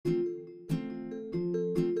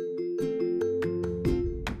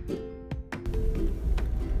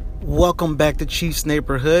Welcome back to Chief's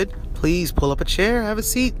Neighborhood. Please pull up a chair, have a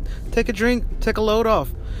seat, take a drink, take a load off.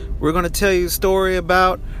 We're going to tell you a story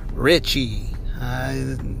about Richie.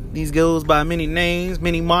 These goes by many names,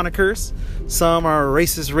 many monikers. Some are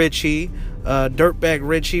Racist Richie, Dirtbag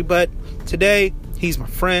Richie, but today he's my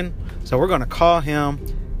friend, so we're going to call him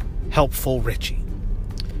Helpful Richie.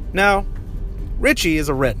 Now, Richie is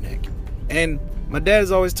a redneck, and my dad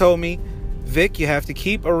has always told me, Vic, you have to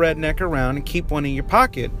keep a redneck around and keep one in your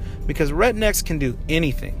pocket because rednecks can do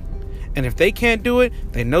anything. And if they can't do it,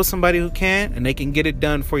 they know somebody who can, and they can get it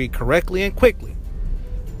done for you correctly and quickly.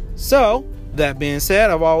 So, that being said,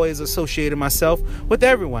 I've always associated myself with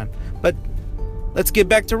everyone. But let's get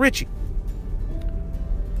back to Richie.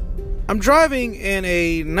 I'm driving in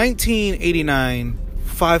a 1989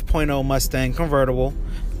 5.0 Mustang convertible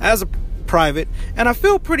as a private, and I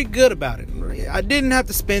feel pretty good about it. I didn't have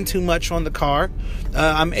to spend too much on the car.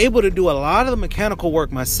 I'm able to do a lot of the mechanical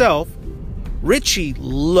work myself. Richie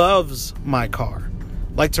loves my car.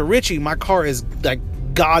 Like, to Richie, my car is like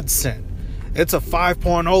godsend. It's a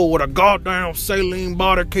 5.0 with a goddamn saline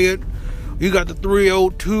body kit. You got the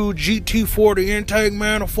 302 GT40 intake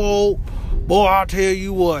manifold. Boy, I'll tell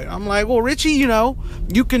you what. I'm like, well, Richie,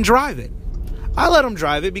 you can drive it. I let him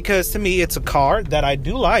drive it because to me it's a car that I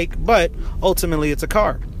do like, but ultimately it's a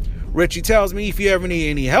car. Richie tells me, if you ever need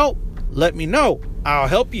any help, let me know. I'll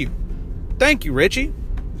help you. Thank you, Richie.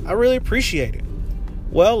 I really appreciate it.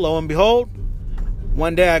 Well, lo and behold,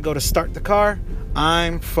 one day I go to start the car.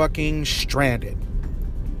 I'm fucking stranded.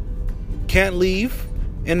 Can't leave.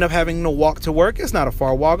 End up having to walk to work. It's not a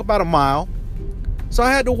far walk, about a mile. So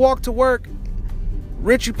I had to walk to work.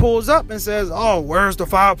 Richie pulls up and says, oh, where's the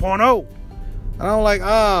 5.0? And I'm like,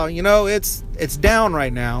 it's down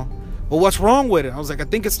right now. Well, what's wrong with it? I was like, I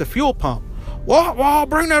think it's the fuel pump. Well, I'll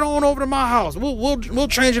bring that on over to my house. We'll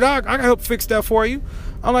change it out. I can help fix that for you.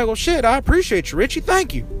 I'm like, well, shit, I appreciate you, Richie.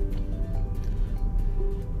 Thank you.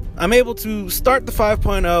 I'm able to start the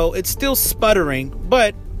 5.0. It's still sputtering,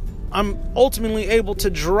 but I'm ultimately able to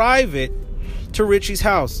drive it to Richie's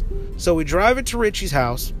house. So we drive it to Richie's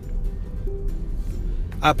house.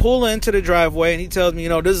 I pull into the driveway, and he tells me,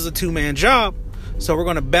 this is a two-man job. So we're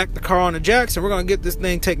going to back the car on the jacks, and we're going to get this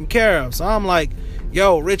thing taken care of. So I'm like,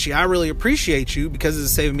 yo, Richie, I really appreciate you because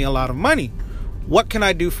it's saving me a lot of money. What can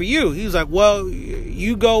I do for you? He was like, well,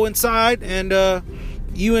 you go inside and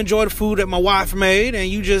you enjoy the food that my wife made, and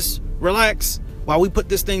you just relax while we put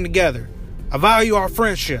this thing together. I value our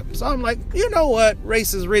friendship. So I'm like, you know what,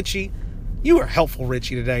 Racist Richie? You were helpful,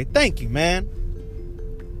 Richie, today. Thank you, man.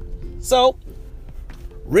 So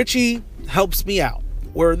Richie helps me out.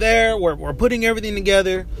 We're there. We're putting everything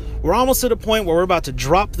together. We're almost to the point where we're about to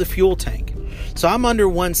drop the fuel tank. So I'm under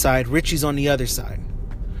one side. Richie's on the other side.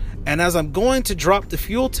 And as I'm going to drop the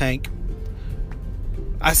fuel tank,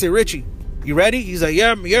 I say, Richie, you ready? He's like,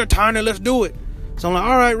 yeah, Tiny, let's do it. So I'm like,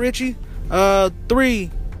 all right, Richie.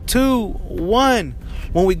 3, 2, 1.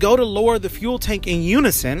 When we go to lower the fuel tank in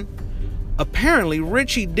unison, apparently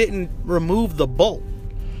Richie didn't remove the bolt.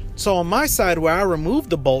 So on my side where I removed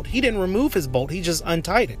the bolt, he didn't remove his bolt. He just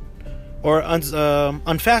untied it or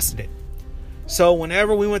unfastened it. So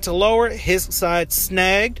whenever we went to lower it, his side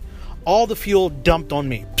snagged. All the fuel dumped on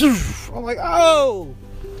me. I'm like, oh.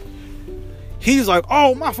 He's like,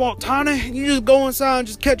 oh, my fault, Tiny. You just go inside and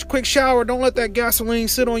just catch a quick shower. Don't let that gasoline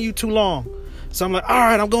sit on you too long. So I'm like, all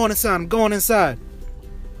right, I'm going inside.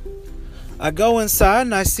 I go inside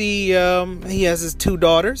and I see he has his 2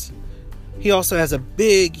 daughters. He also has a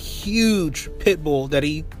big, huge pit bull that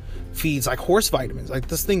he feeds like horse vitamins. Like,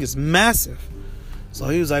 this thing is massive. So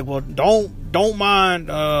he was like, well, don't mind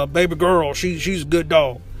baby girl. She's a good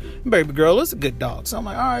dog. Baby girl is a good dog. So I'm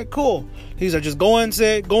like, all right, cool. He's like, just go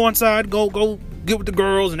inside, go get with the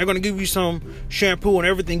girls, and they're going to give you some shampoo and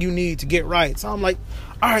everything you need to get right. So I'm like,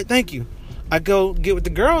 all right, thank you. I go get with the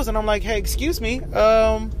girls, and I'm like, hey, excuse me.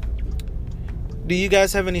 Do you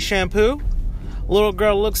guys have any shampoo? Little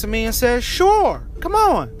girl looks at me and says, sure, come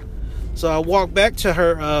on. So I walk back to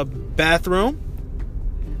her bathroom,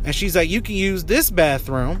 and she's like, you can use this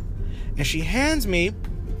bathroom. And she hands me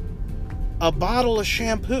a bottle of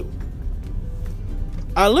shampoo.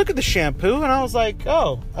 I look at the shampoo, and I was like,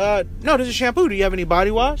 oh, no, this is shampoo. Do you have any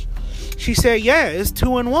body wash? She said, yeah, it's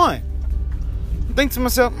 2-in-1. I think to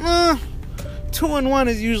myself, 2-in-1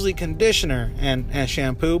 is usually conditioner and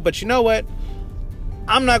shampoo. But you know what?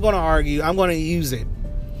 I'm not going to argue. I'm going to use it.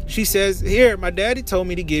 She says, here, my daddy told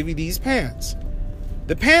me to give you these pants.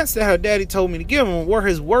 The pants that her daddy told me to give him were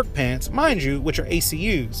his work pants, mind you, which are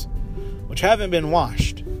ACUs, which haven't been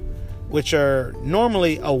washed, which are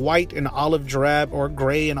normally a white and olive drab or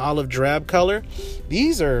gray and olive drab color.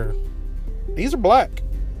 These are black.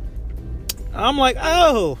 I'm like,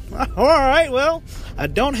 oh, all right, well, I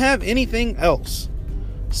don't have anything else.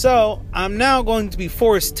 So I'm now going to be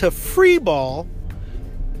forced to free ball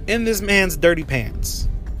in this man's dirty pants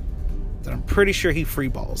that I'm pretty sure he free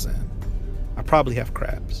balls in. I probably have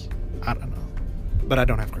crabs. I don't know. But I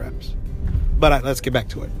don't have crabs. But let's get back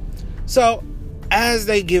to it. So as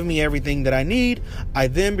they give me everything that I need, I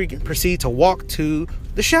then proceed to walk to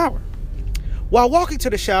the shower. While walking to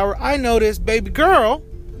the shower, I notice baby girl,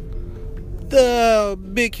 the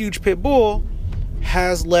big, huge pit bull,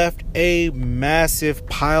 has left a massive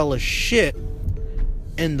pile of shit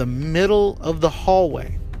in the middle of the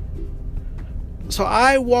hallway. So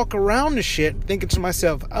I walk around the shit thinking to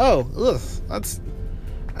myself, oh, ugh,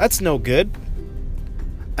 that's no good.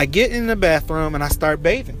 I get in the bathroom and I start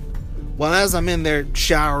bathing. Well, as I'm in there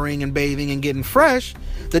showering and bathing and getting fresh,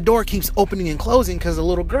 the door keeps opening and closing because the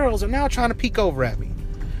little girls are now trying to peek over at me.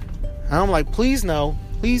 And I'm like, please no.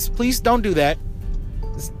 Please don't do that.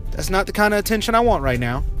 That's not the kind of attention I want right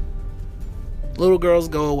now. Little girls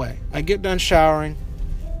go away. I get done showering.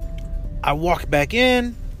 I walk back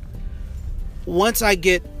in. Once I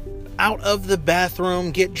get out of the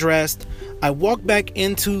bathroom, get dressed, I walk back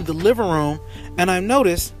into the living room and I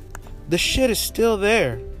notice the shit is still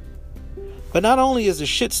there. But not only is the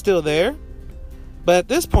shit still there, but at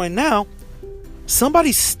this point now,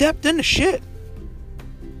 somebody stepped in the shit.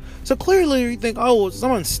 So clearly you think, oh, well,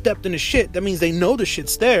 someone stepped in the shit. That means they know the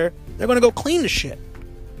shit's there. They're going to go clean the shit.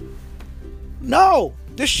 No,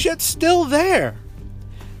 the shit's still there.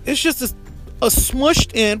 It's just a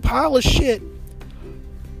smushed in pile of shit.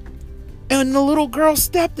 And the little girl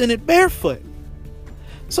stepped in it barefoot.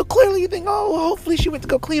 So clearly you think, oh, well, hopefully she went to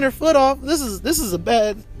go clean her foot off. This is a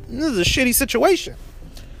shitty situation.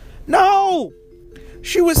 No!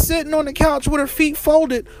 She was sitting on the couch with her feet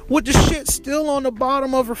folded with the shit still on the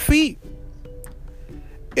bottom of her feet.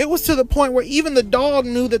 It was to the point where even the dog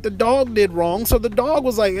knew that the dog did wrong. So the dog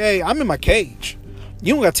was like, hey, I'm in my cage.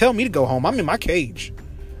 You don't got to tell me to go home. I'm in my cage.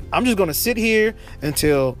 I'm just going to sit here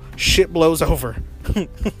until shit blows over.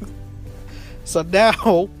 So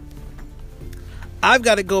now I've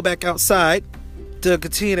got to go back outside to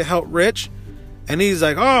continue to help Rich. And he's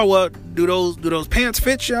like, oh, well, do those pants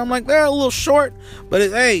fit you? I'm like, they're a little short, but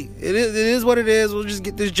it is what it is. We'll just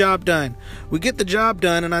get this job done. We get the job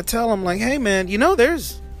done, and I tell him, like, hey, man,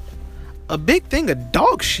 there's a big thing of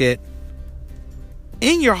dog shit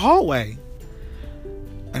in your hallway.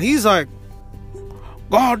 And he's like,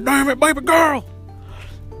 God damn it, baby girl,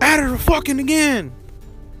 at her fucking again.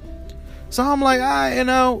 So I'm like,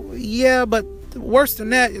 yeah, but worse than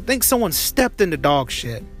that, I think someone stepped in the dog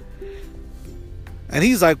shit. And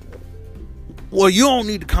he's like, well, you don't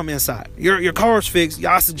need to come inside. Your car's fixed.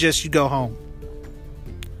 I suggest you go home.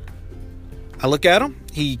 I look at him.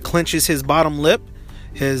 He clenches his bottom lip.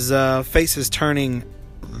 His face is turning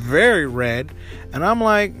very red. And I'm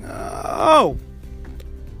like, oh,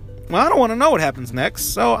 well, I don't want to know what happens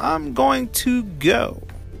next. So I'm going to go.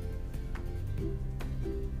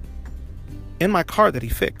 In my car that he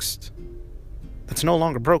fixed. That's no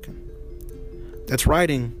longer broken. That's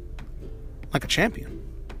riding like a champion.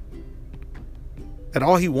 That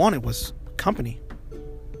all he wanted was company.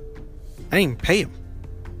 I didn't even pay him.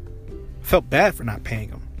 I felt bad for not paying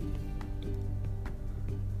him.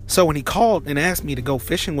 So when he called and asked me to go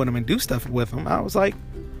fishing with him and do stuff with him, I was like,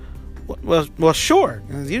 well, sure.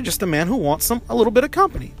 You're just a man who wants a little bit of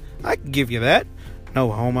company. I can give you that.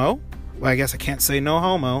 No homo. Well, I guess I can't say no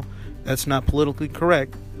homo. That's not politically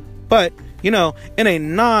correct. But, in a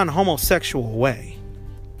non-homosexual way.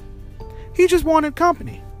 He just wanted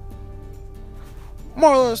company.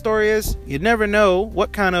 Moral of the story is, you never know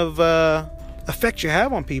what kind of effect you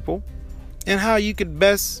have on people and how you could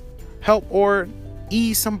best help or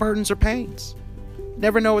ease some burdens or pains.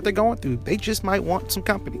 Never know what they're going through. They just might want some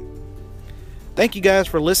company. Thank you guys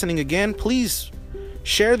for listening again. Please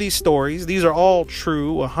share these stories. These are all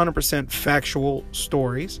true, 100% factual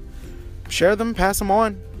stories. Share them, pass them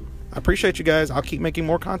on. I appreciate you guys. I'll keep making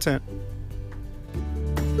more content.